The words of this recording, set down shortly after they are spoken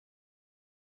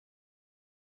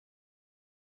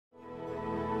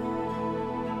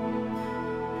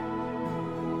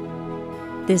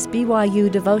This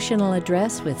BYU devotional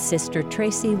address with Sister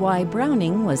Tracy Y.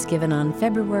 Browning was given on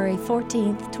February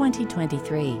 14,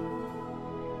 2023.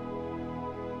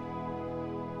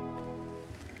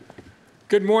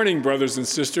 Good morning, brothers and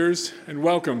sisters, and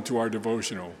welcome to our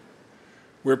devotional.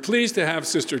 We're pleased to have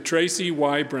Sister Tracy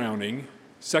Y. Browning,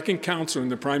 second counselor in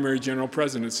the Primary General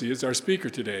Presidency, as our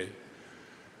speaker today.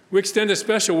 We extend a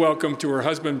special welcome to her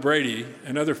husband, Brady,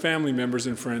 and other family members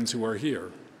and friends who are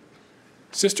here.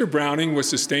 Sister Browning was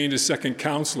sustained as second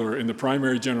counselor in the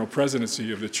Primary General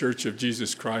Presidency of the Church of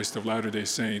Jesus Christ of Latter-day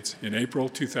Saints in April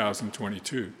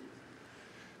 2022.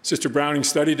 Sister Browning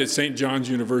studied at St. John's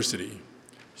University.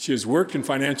 She has worked in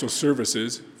financial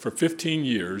services for 15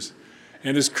 years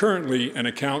and is currently an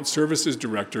account services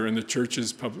director in the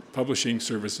church's publishing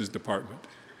services department.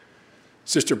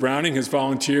 Sister Browning has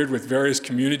volunteered with various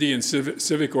community and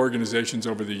civic organizations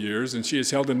over the years, and she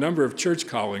has held a number of church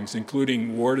callings,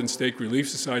 including Ward and Stake Relief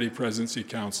Society Presidency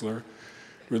Counselor,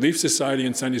 Relief Society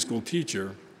and Sunday School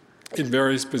teacher, in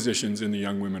various positions in the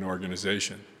Young Women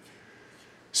organization.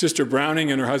 Sister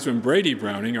Browning and her husband Brady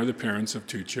Browning are the parents of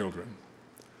 2 children.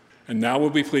 And now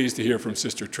we'll be pleased to hear from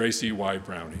Sister Tracy Y.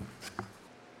 Browning.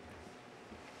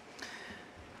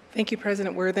 Thank you,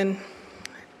 President Worthen.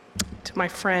 To my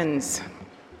friends,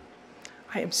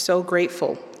 I am so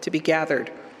grateful to be gathered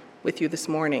with you this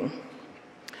morning.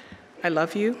 I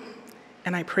love you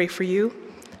and I pray for you.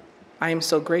 I am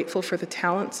so grateful for the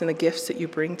talents and the gifts that you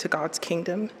bring to God's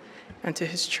kingdom and to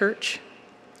His church.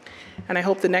 And I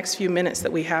hope the next few minutes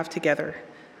that we have together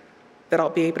that I'll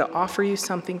be able to offer you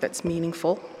something that's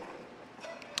meaningful,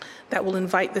 that will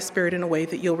invite the Spirit in a way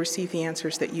that you'll receive the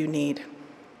answers that you need.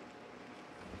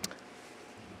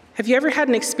 Have you ever had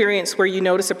an experience where you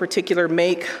notice a particular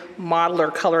make, model,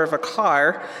 or color of a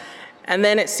car, and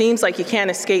then it seems like you can't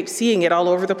escape seeing it all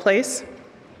over the place?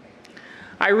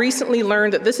 I recently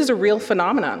learned that this is a real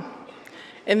phenomenon.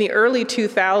 In the early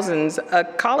 2000s, a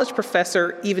college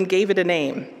professor even gave it a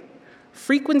name: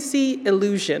 frequency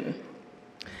illusion.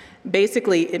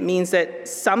 Basically, it means that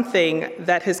something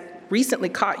that has recently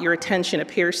caught your attention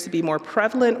appears to be more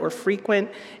prevalent or frequent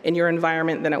in your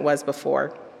environment than it was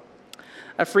before.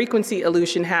 A frequency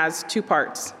illusion has 2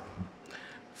 parts.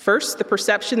 First, the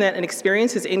perception that an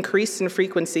experience has increased in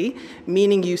frequency,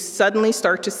 meaning you suddenly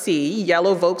start to see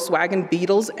yellow Volkswagen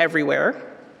Beetles everywhere.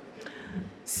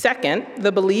 Second,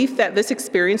 the belief that this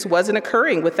experience wasn't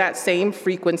occurring with that same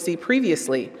frequency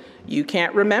previously. You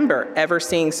can't remember ever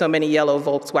seeing so many yellow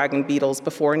Volkswagen Beetles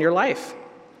before in your life.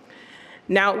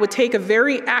 Now, it would take a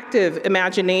very active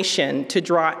imagination to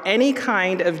draw any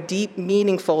kind of deep,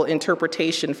 meaningful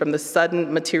interpretation from the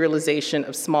sudden materialization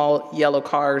of small yellow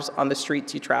cars on the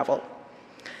streets you travel.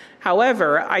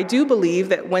 However, I do believe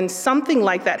that when something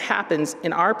like that happens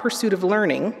in our pursuit of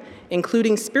learning,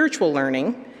 including spiritual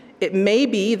learning, it may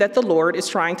be that the Lord is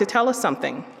trying to tell us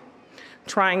something,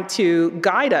 trying to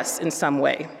guide us in some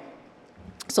way.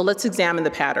 So let's examine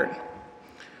the pattern.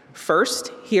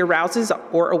 First, He arouses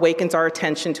or awakens our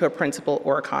attention to a principle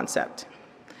or a concept.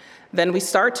 Then we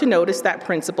start to notice that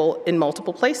principle in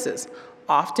multiple places,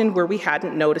 often where we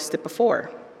hadn't noticed it before.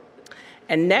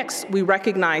 And next, we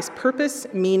recognize purpose,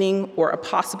 meaning, or a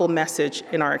possible message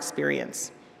in our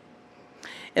experience.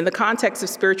 In the context of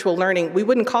spiritual learning, we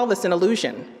wouldn't call this an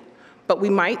illusion, but we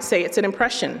might say it's an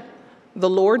impression, the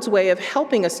Lord's way of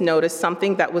helping us notice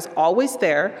something that was always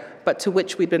there, but to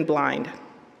which we'd been blind.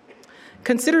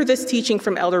 Consider this teaching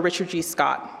from Elder Richard G.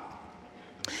 Scott.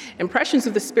 Impressions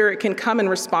of the Spirit can come in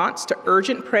response to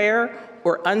urgent prayer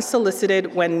or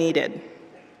unsolicited when needed.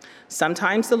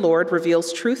 Sometimes the Lord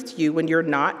reveals truth to you when you're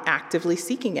not actively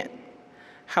seeking it.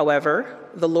 However,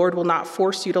 the Lord will not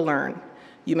force you to learn.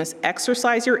 You must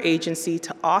exercise your agency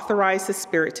to authorize the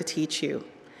Spirit to teach you.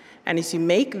 And as you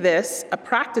make this a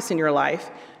practice in your life,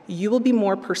 you will be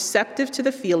more perceptive to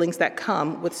the feelings that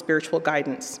come with spiritual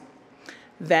guidance.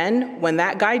 Then, when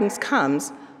that guidance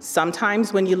comes,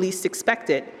 sometimes when you least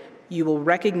expect it, you will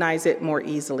recognize it more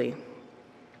easily.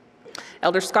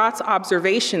 Elder Scott's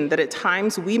observation that at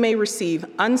times we may receive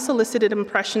unsolicited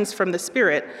impressions from the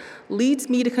Spirit leads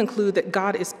me to conclude that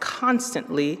God is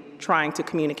constantly trying to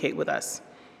communicate with us,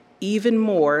 even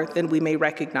more than we may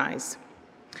recognize.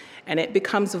 And it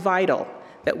becomes vital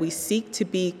that we seek to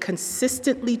be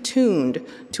consistently tuned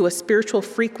to a spiritual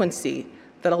frequency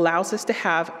that allows us to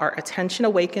have our attention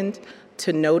awakened,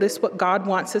 to notice what God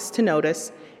wants us to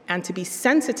notice, and to be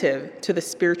sensitive to the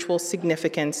spiritual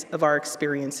significance of our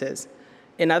experiences.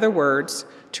 In other words,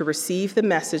 to receive the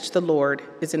message the Lord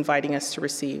is inviting us to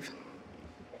receive.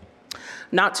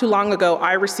 Not too long ago,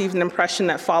 I received an impression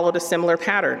that followed a similar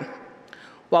pattern.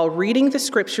 While reading the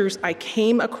scriptures, I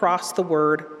came across the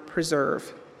word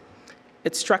preserve.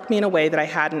 It struck me in a way that I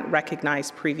hadn't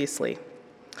recognized previously.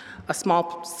 A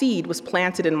small seed was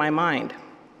planted in my mind.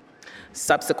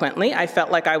 Subsequently, I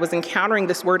felt like I was encountering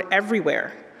this word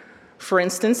everywhere. For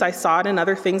instance, I saw it in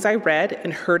other things I read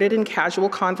and heard it in casual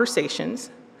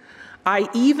conversations. I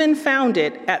even found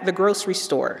it at the grocery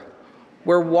store,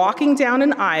 where walking down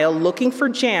an aisle looking for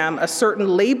jam, a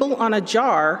certain label on a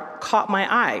jar caught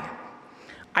my eye.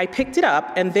 I picked it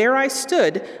up, and there I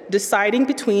stood, deciding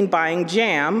between buying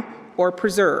jam or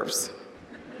preserves.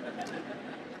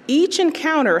 Each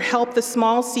encounter helped the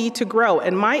small seed to grow,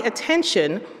 and my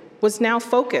attention was now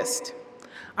focused.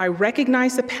 I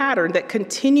recognized a pattern that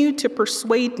continued to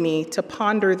persuade me to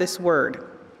ponder this word.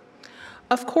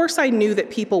 Of course, I knew that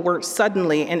people weren't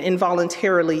suddenly and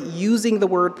involuntarily using the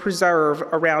word preserve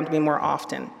around me more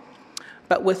often.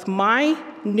 But with my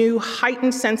new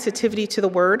heightened sensitivity to the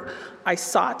word, I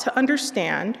sought to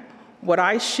understand what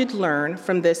I should learn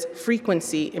from this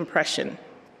frequency impression.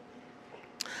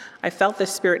 I felt the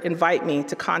Spirit invite me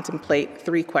to contemplate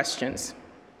 3 questions.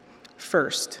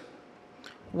 First,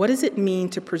 what does it mean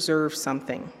to preserve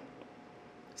something?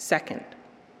 Second,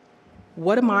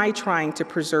 what am I trying to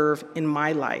preserve in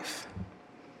my life?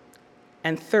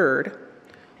 And third,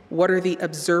 what are the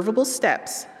observable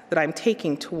steps that I'm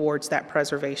taking towards that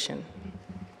preservation?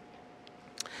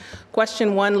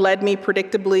 Question 1 led me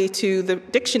predictably to the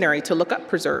dictionary to look up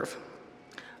preserve.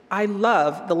 I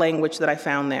love the language that I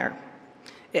found there.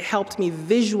 It helped me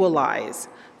visualize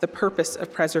the purpose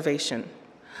of preservation.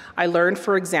 I learned,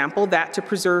 for example, that to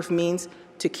preserve means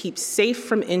to keep safe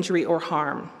from injury or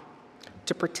harm,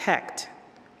 to protect,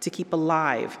 to keep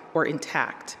alive or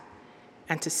intact,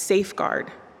 and to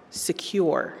safeguard,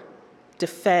 secure,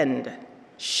 defend,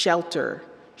 shelter,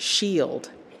 shield,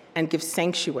 and give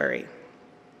sanctuary.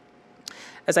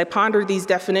 As I pondered these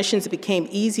definitions, it became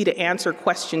easy to answer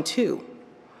question 2.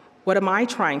 What am I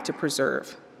trying to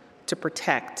preserve, to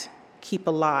protect, keep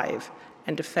alive,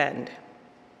 and defend?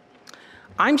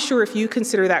 I'm sure if you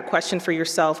consider that question for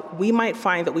yourself, we might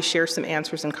find that we share some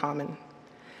answers in common.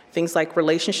 Things like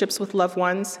relationships with loved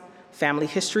ones, family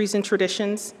histories and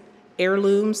traditions,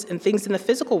 heirlooms, and things in the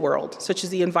physical world, such as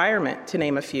the environment, to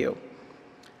name a few.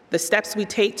 The steps we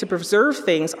take to preserve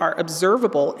things are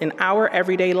observable in our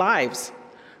everyday lives,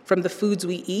 from the foods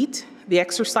we eat, the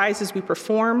exercises we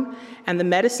perform, and the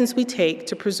medicines we take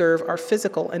to preserve our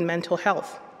physical and mental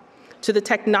health, to the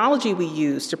technology we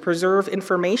use to preserve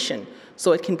information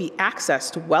so it can be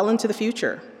accessed well into the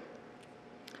future.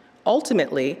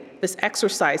 Ultimately, this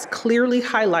exercise clearly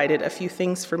highlighted a few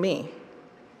things for me.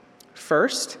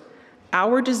 First,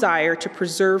 our desire to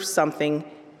preserve something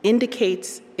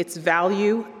indicates its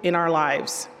value in our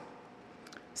lives.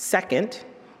 Second,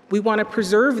 we want to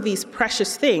preserve these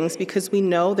precious things because we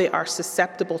know they are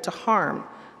susceptible to harm,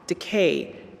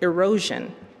 decay,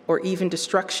 erosion, or even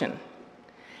destruction.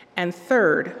 And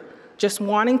third, just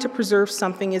wanting to preserve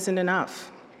something isn't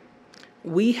enough.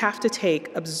 We have to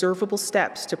take observable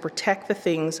steps to protect the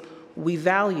things we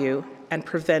value and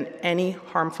prevent any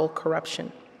harmful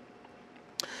corruption.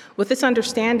 With this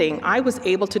understanding, I was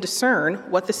able to discern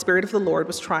what the Spirit of the Lord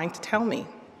was trying to tell me.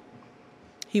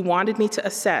 He wanted me to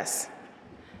assess,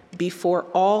 before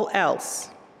all else,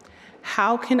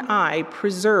 how can I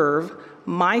preserve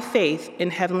my faith in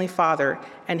Heavenly Father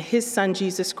and His Son,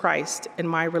 Jesus Christ, and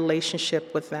my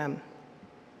relationship with them?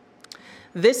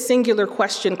 This singular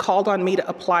question called on me to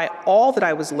apply all that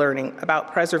I was learning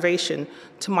about preservation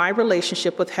to my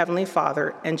relationship with Heavenly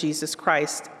Father and Jesus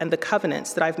Christ and the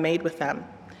covenants that I've made with them.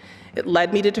 It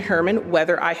led me to determine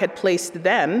whether I had placed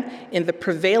them in the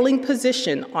prevailing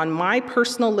position on my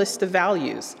personal list of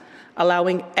values,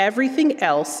 allowing everything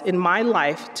else in my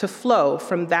life to flow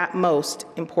from that most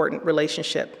important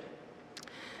relationship.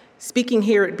 Speaking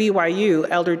here at BYU,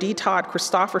 Elder D. Todd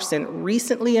Christofferson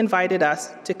recently invited us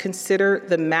to consider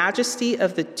the majesty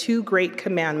of the 2 great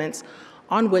commandments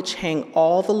on which hang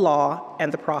all the law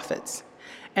and the prophets,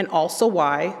 and also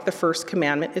why the first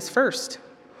commandment is first.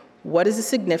 What is the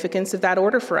significance of that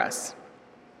order for us?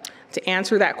 To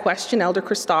answer that question, Elder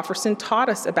Christofferson taught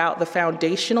us about the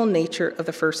foundational nature of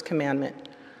the first commandment.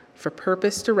 For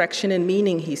purpose, direction, and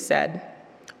meaning, he said,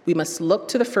 we must look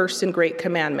to the first and great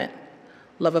commandment.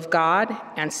 Love of God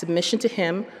and submission to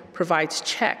Him provides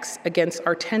checks against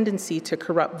our tendency to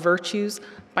corrupt virtues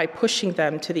by pushing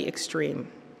them to the extreme.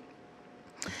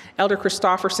 Elder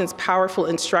Christofferson's powerful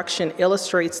instruction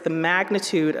illustrates the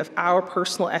magnitude of our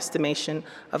personal estimation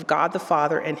of God the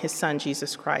Father and His Son,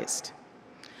 Jesus Christ.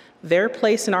 Their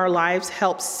place in our lives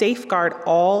helps safeguard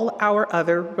all our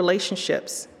other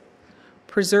relationships.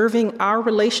 Preserving our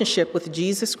relationship with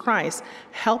Jesus Christ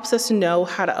helps us know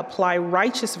how to apply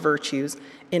righteous virtues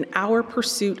in our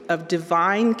pursuit of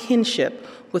divine kinship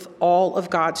with all of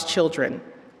God's children,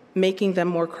 making them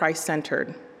more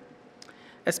Christ-centered.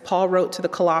 As Paul wrote to the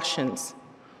Colossians,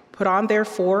 "Put on,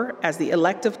 therefore, as the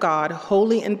elect of God,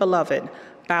 holy and beloved,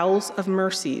 bowels of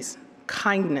mercies,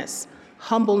 kindness,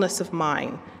 humbleness of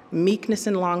mind, meekness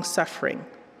and long-suffering,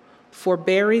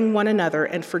 forbearing one another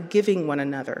and forgiving one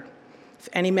another. If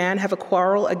any man have a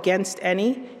quarrel against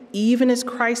any, even as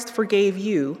Christ forgave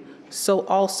you, so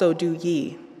also do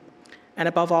ye. And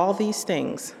above all these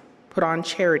things, put on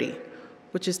charity,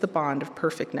 which is the bond of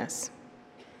perfectness."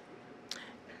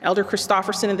 Elder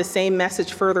Christofferson in the same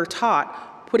message further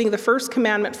taught, putting the first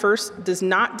commandment first does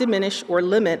not diminish or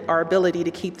limit our ability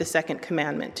to keep the second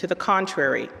commandment. To the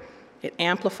contrary, it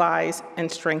amplifies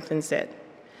and strengthens it.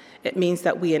 It means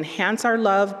that we enhance our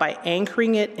love by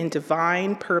anchoring it in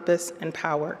divine purpose and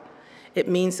power. It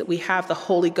means that we have the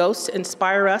Holy Ghost to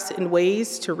inspire us in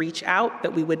ways to reach out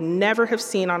that we would never have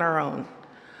seen on our own.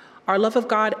 Our love of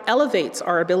God elevates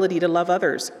our ability to love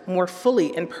others more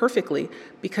fully and perfectly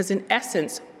because, in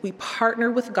essence, we partner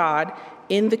with God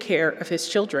in the care of his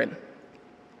children.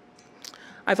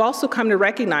 I've also come to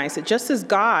recognize that just as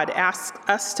God asks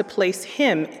us to place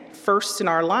him first in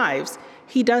our lives,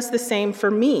 he does the same for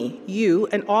me, you,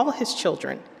 and all his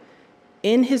children.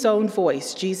 In his own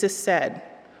voice, Jesus said,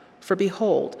 "For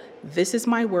behold, this is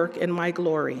my work and my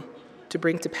glory, to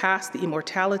bring to pass the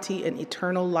immortality and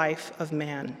eternal life of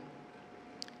man."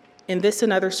 In this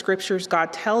and other scriptures,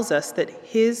 God tells us that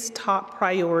his top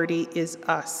priority is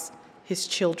us, his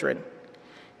children.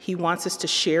 He wants us to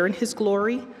share in his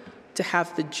glory, to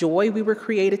have the joy we were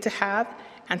created to have,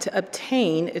 and to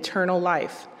obtain eternal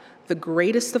life, the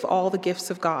greatest of all the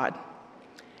gifts of God.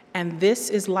 And this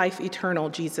is life eternal,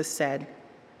 Jesus said,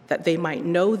 that they might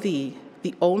know thee,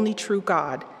 the only true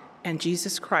God, and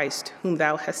Jesus Christ, whom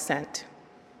thou hast sent.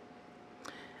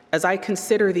 As I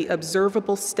consider the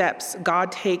observable steps God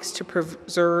takes to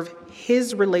preserve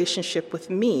his relationship with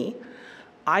me,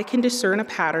 I can discern a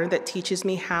pattern that teaches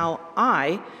me how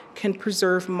I can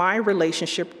preserve my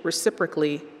relationship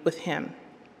reciprocally with him.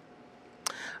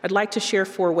 I'd like to share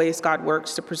 4 ways God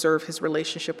works to preserve his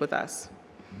relationship with us.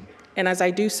 And as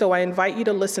I do so, I invite you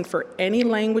to listen for any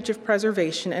language of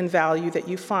preservation and value that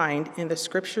you find in the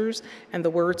scriptures and the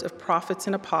words of prophets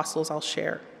and apostles I'll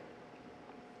share.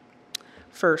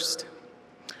 First,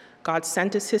 God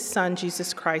sent us his Son,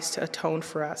 Jesus Christ, to atone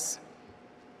for us.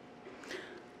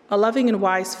 A loving and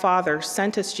wise Father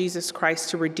sent us Jesus Christ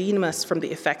to redeem us from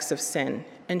the effects of sin,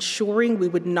 ensuring we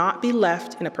would not be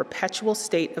left in a perpetual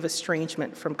state of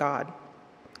estrangement from God.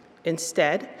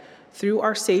 Instead, through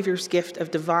our Savior's gift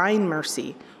of divine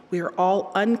mercy, we are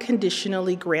all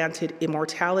unconditionally granted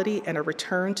immortality and a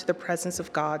return to the presence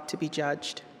of God to be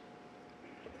judged.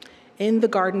 In the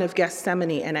Garden of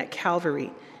Gethsemane and at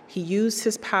Calvary, he used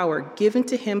his power given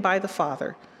to him by the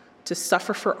Father to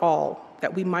suffer for all,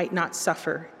 that we might not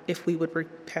suffer if we would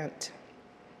repent.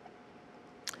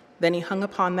 Then he hung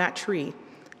upon that tree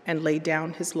and laid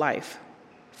down his life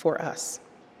for us.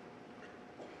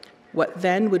 What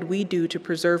then would we do to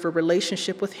preserve a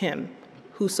relationship with him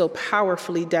who so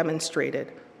powerfully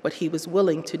demonstrated what he was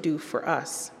willing to do for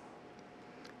us?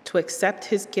 To accept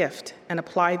his gift and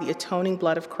apply the atoning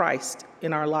blood of Christ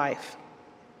in our life.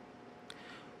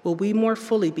 Will we more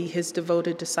fully be his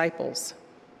devoted disciples?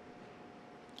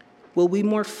 Will we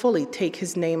more fully take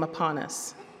his name upon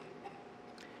us?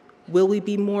 Will we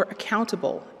be more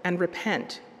accountable and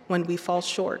repent when we fall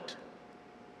short?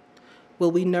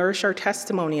 Will we nourish our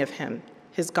testimony of him,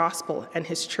 his gospel, and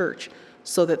his church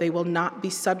so that they will not be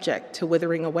subject to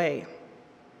withering away?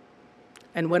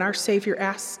 And when our Savior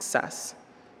asks us,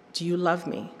 "Do you love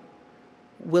me?"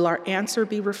 will our answer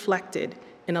be reflected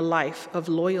in a life of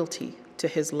loyalty to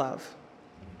his love?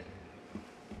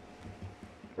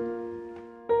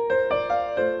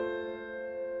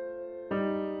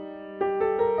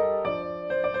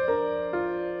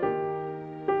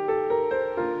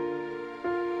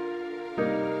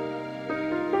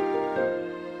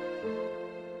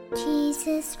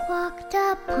 Jesus walked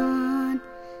upon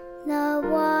the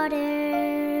water.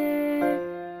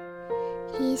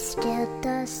 He stilled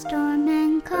the storm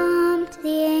and calmed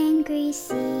the angry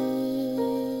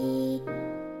sea.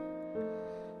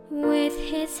 With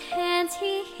his hands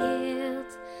he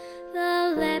healed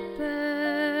the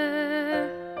leper.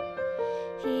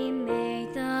 He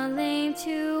made the lame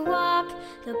to walk,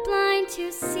 the blind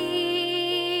to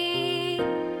see.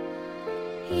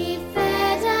 He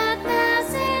fed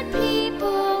 1,000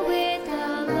 people with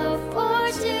a loaf or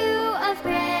 2 of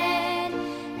bread.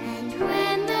 And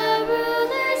when the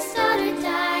ruler's daughter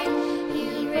died,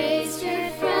 he raised her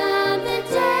from the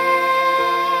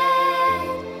dead.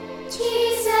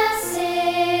 Jesus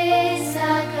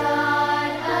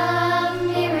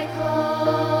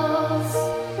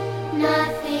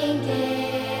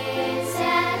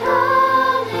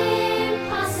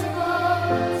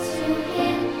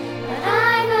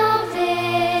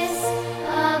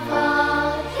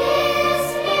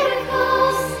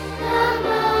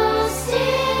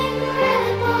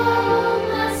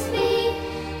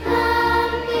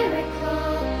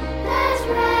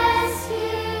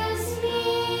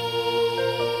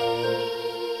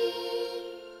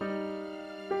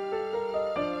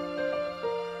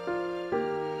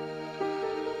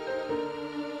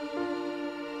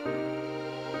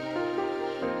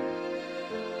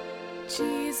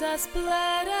Jesus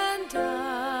bled and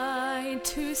died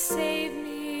to save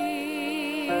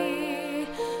me,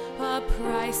 a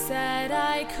price that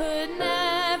I could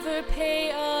never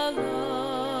pay alone.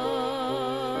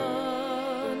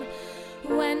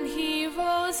 When he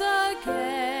rose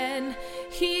again,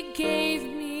 he gave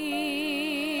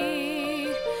me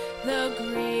the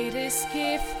greatest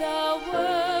gift the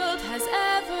world has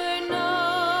ever known.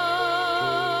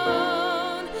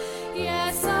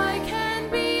 Yes, I can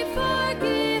be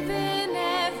forgiven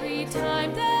every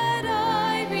time that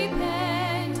I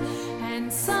repent,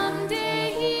 and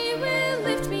someday he will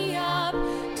lift me up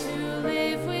to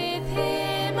live with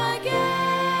him again.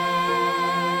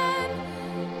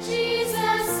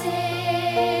 Jesus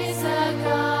is a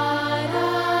God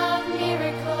of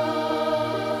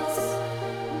miracles.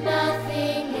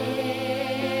 Nothing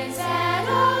is at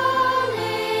all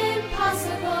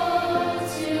impossible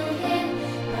to him.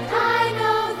 But I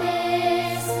know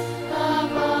this,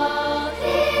 of all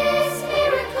his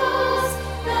miracles,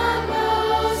 the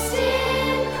most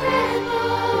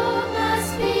incredible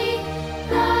must be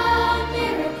the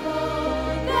miracle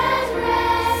that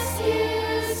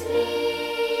rescues me.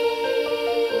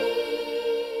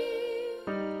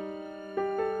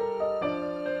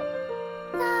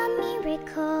 The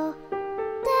miracle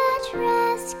that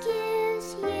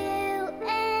rescues you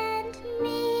and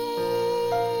me.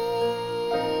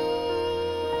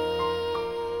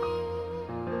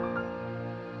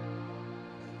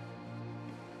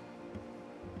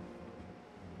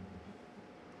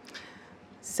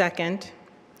 Second,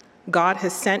 God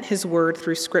has sent his word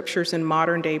through scriptures and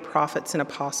modern-day prophets and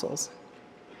apostles.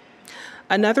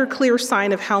 Another clear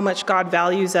sign of how much God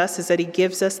values us is that he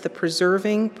gives us the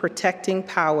preserving, protecting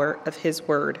power of his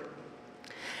word.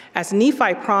 As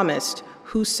Nephi promised,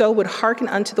 whoso would hearken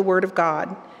unto the word of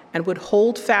God and would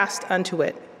hold fast unto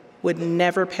it would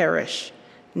never perish,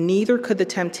 neither could the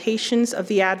temptations of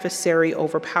the adversary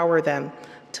overpower them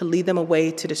to lead them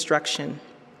away to destruction.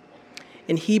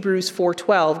 In Hebrews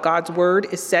 4:12, God's word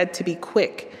is said to be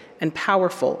quick and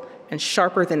powerful and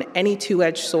sharper than any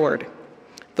two-edged sword.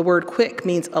 The word quick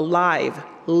means alive,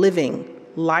 living,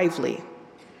 lively.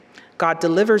 God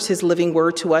delivers his living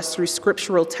word to us through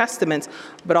scriptural testaments,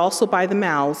 but also by the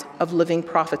mouths of living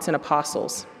prophets and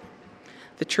apostles.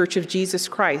 The Church of Jesus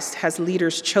Christ has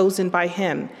leaders chosen by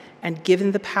him and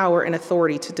given the power and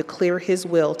authority to declare his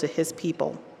will to his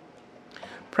people.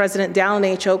 President Dallin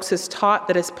H. Oaks has taught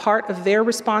that as part of their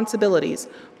responsibilities,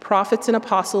 prophets and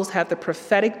apostles have the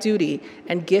prophetic duty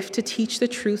and gift to teach the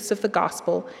truths of the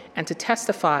gospel and to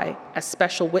testify as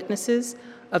special witnesses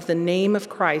of the name of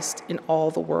Christ in all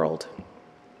the world.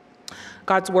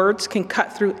 God's words can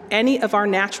cut through any of our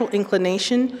natural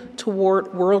inclination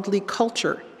toward worldly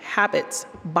culture, habits,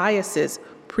 biases,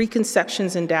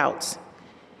 preconceptions, and doubts.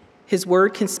 His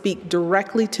word can speak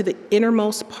directly to the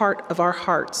innermost part of our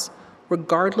hearts,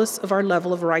 regardless of our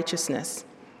level of righteousness.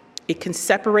 It can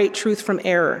separate truth from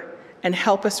error and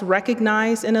help us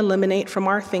recognize and eliminate from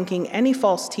our thinking any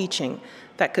false teaching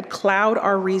that could cloud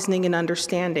our reasoning and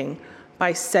understanding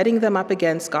by setting them up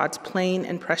against God's plain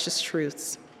and precious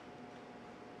truths.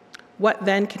 What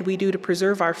then can we do to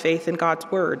preserve our faith in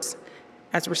God's words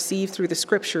as received through the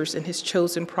scriptures and his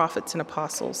chosen prophets and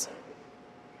apostles?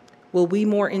 Will we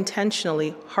more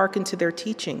intentionally hearken to their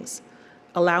teachings,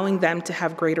 allowing them to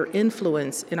have greater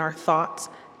influence in our thoughts,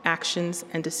 actions,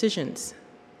 and decisions?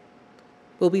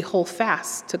 Will we hold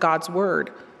fast to God's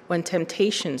word when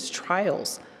temptations,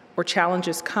 trials, or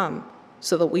challenges come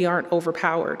so that we aren't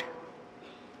overpowered?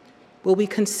 Will we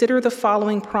consider the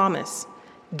following promise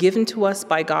given to us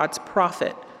by God's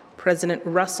prophet, President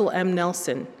Russell M.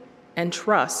 Nelson, and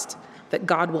trust that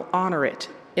God will honor it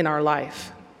in our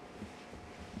life?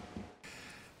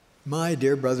 My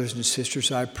dear brothers and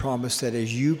sisters, I promise that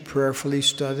as you prayerfully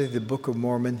study the Book of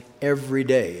Mormon every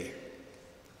day,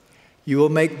 you will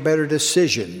make better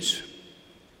decisions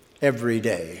every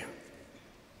day.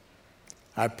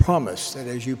 I promise that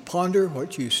as you ponder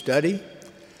what you study,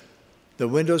 the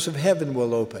windows of heaven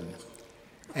will open,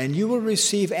 and you will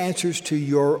receive answers to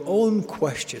your own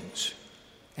questions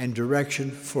and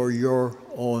direction for your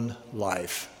own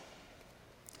life.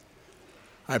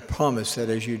 I promise that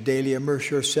as you daily immerse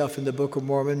yourself in the Book of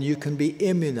Mormon, you can be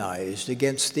immunized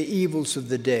against the evils of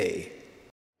the day.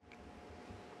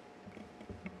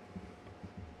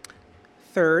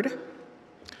 Third,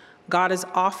 God has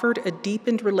offered a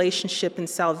deepened relationship and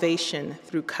salvation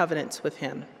through covenants with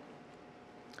him.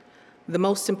 The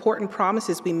most important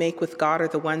promises we make with God are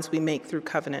the ones we make through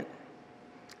covenant.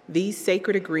 These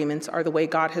sacred agreements are the way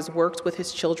God has worked with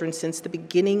his children since the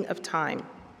beginning of time.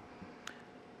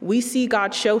 We see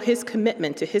God show his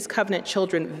commitment to his covenant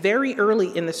children very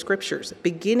early in the scriptures,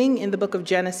 beginning in the book of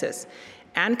Genesis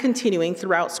and continuing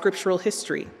throughout scriptural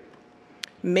history.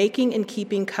 Making and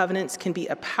keeping covenants can be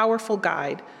a powerful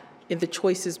guide in the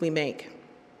choices we make.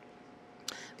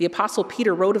 The Apostle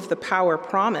Peter wrote of the power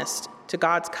promised to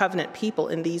God's covenant people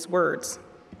in these words: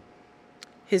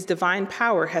 "His divine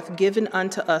power hath given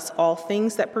unto us all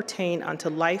things that pertain unto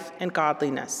life and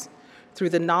godliness, through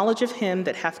the knowledge of him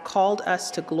that hath called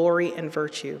us to glory and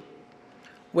virtue,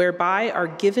 whereby are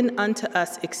given unto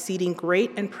us exceeding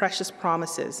great and precious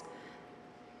promises,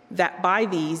 that by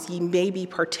these ye may be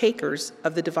partakers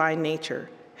of the divine nature,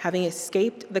 having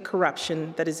escaped the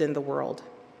corruption that is in the world."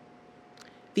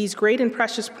 These great and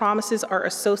precious promises are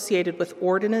associated with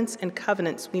ordinance and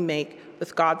covenants we make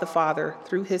with God the Father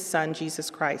through his Son, Jesus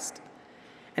Christ.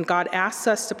 And God asks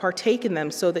us to partake in them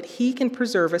so that he can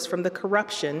preserve us from the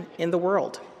corruption in the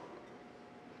world.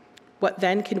 What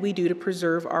then can we do to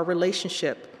preserve our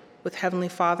relationship with Heavenly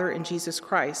Father and Jesus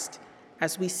Christ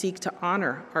as we seek to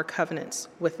honor our covenants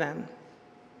with them?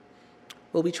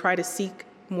 Will we try to seek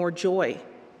more joy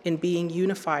in being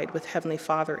unified with Heavenly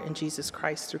Father and Jesus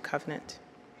Christ through covenant?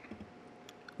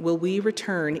 Will we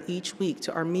return each week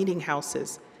to our meeting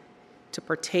houses to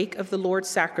partake of the Lord's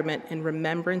sacrament in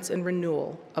remembrance and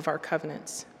renewal of our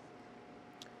covenants?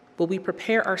 Will we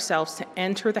prepare ourselves to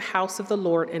enter the house of the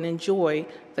Lord and enjoy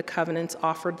the covenants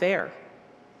offered there?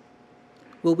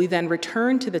 Will we then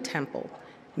return to the temple,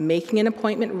 making an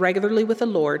appointment regularly with the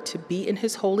Lord to be in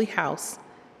his holy house,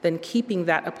 then keeping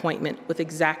that appointment with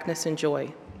exactness and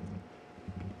joy?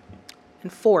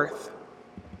 And fourth,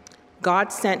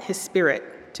 God sent his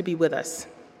Spirit to be with us.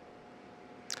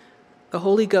 The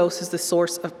Holy Ghost is the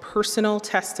source of personal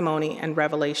testimony and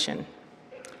revelation.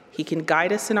 He can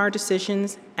guide us in our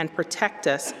decisions and protect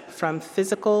us from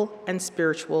physical and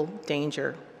spiritual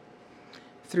danger.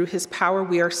 Through his power,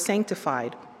 we are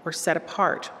sanctified or set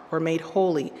apart or made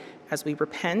holy as we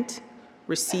repent,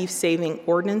 receive saving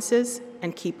ordinances,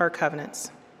 and keep our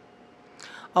covenants.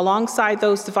 Alongside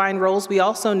those divine roles, we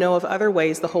also know of other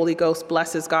ways the Holy Ghost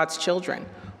blesses God's children.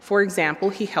 For example,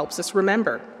 he helps us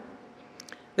remember.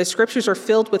 The scriptures are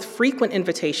filled with frequent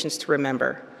invitations to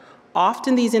remember.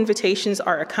 Often these invitations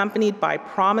are accompanied by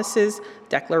promises,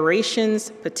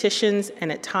 declarations, petitions,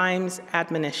 and at times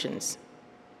admonitions.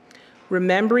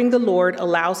 Remembering the Lord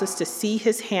allows us to see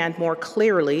his hand more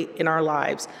clearly in our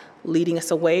lives, leading us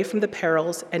away from the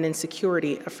perils and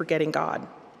insecurity of forgetting God.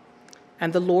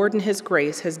 And the Lord in his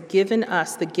grace has given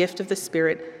us the gift of the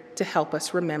Spirit to help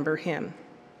us remember him.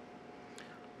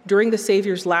 During the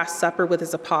Savior's Last Supper with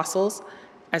his apostles,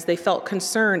 as they felt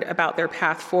concerned about their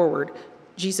path forward,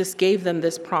 Jesus gave them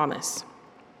this promise: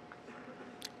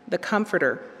 "The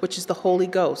Comforter, which is the Holy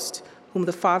Ghost, whom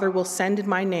the Father will send in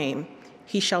my name,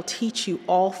 he shall teach you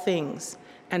all things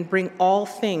and bring all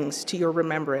things to your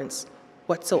remembrance,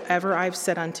 whatsoever I have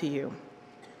said unto you."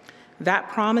 That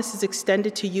promise is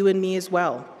extended to you and me as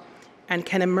well, and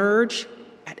can emerge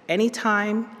at any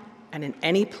time and in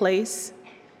any place,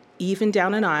 even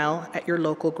down an aisle at your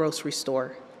local grocery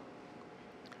store.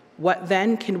 What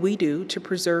then can we do to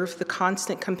preserve the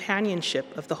constant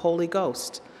companionship of the Holy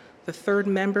Ghost, the third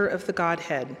member of the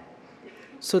Godhead,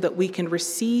 so that we can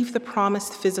receive the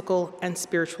promised physical and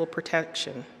spiritual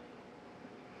protection?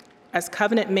 As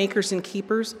covenant makers and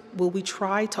keepers, will we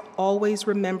try to always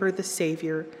remember the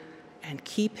Savior and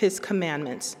keep his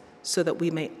commandments so that we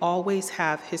may always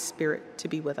have his Spirit to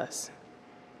be with us?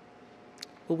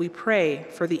 Will we pray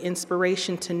for the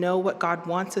inspiration to know what God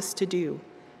wants us to do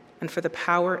and for the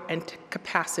power and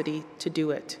capacity to do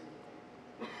it?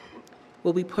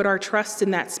 Will we put our trust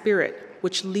in that Spirit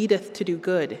which leadeth to do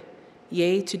good,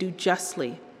 yea, to do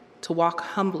justly, to walk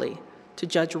humbly, to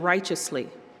judge righteously?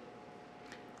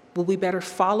 Will we better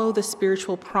follow the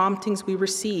spiritual promptings we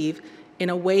receive in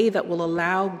a way that will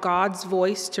allow God's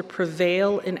voice to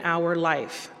prevail in our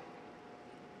life?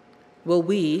 Will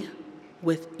we,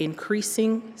 with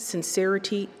increasing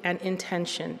sincerity and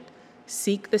intention,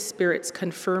 seek the Spirit's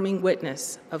confirming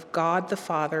witness of God the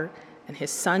Father and his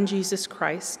Son Jesus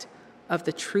Christ, of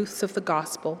the truths of the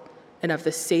gospel, and of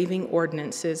the saving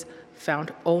ordinances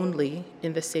found only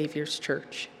in the Savior's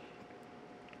church?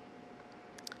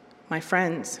 My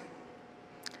friends,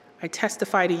 I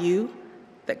testify to you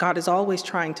that God is always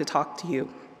trying to talk to you,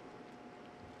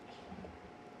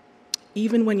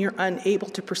 even when you're unable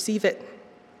to perceive it.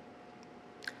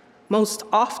 Most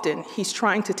often, he's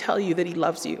trying to tell you that he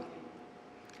loves you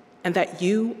and that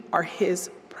you are his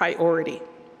priority.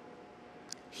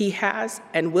 He has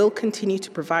and will continue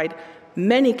to provide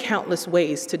many countless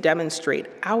ways to demonstrate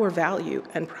our value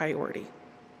and priority.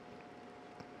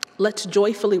 let's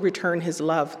joyfully return his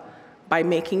love by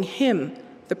making him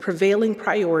the prevailing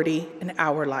priority in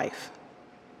our life.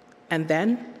 And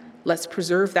then let's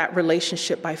preserve that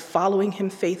relationship by following him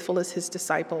faithful as his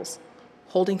disciples,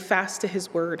 holding fast to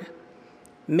his word,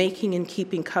 making and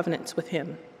keeping covenants with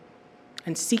him,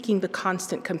 and seeking the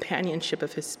constant companionship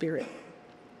of his Spirit.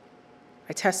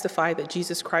 I testify that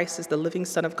Jesus Christ is the living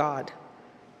Son of God,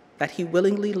 that he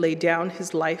willingly laid down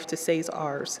his life to save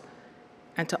ours,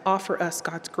 and to offer us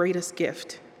God's greatest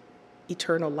gift,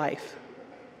 eternal life.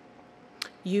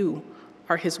 You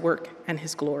are his work and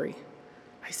his glory.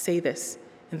 I say this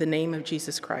in the name of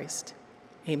Jesus Christ.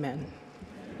 Amen.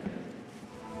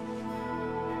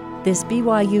 This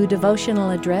BYU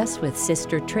devotional address with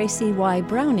Sister Tracy Y.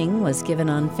 Browning was given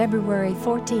on February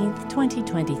 14,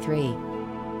 2023.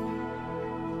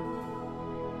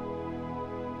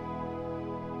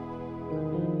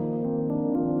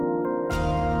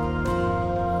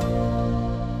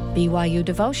 BYU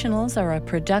devotionals are a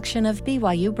production of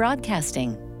BYU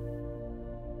Broadcasting.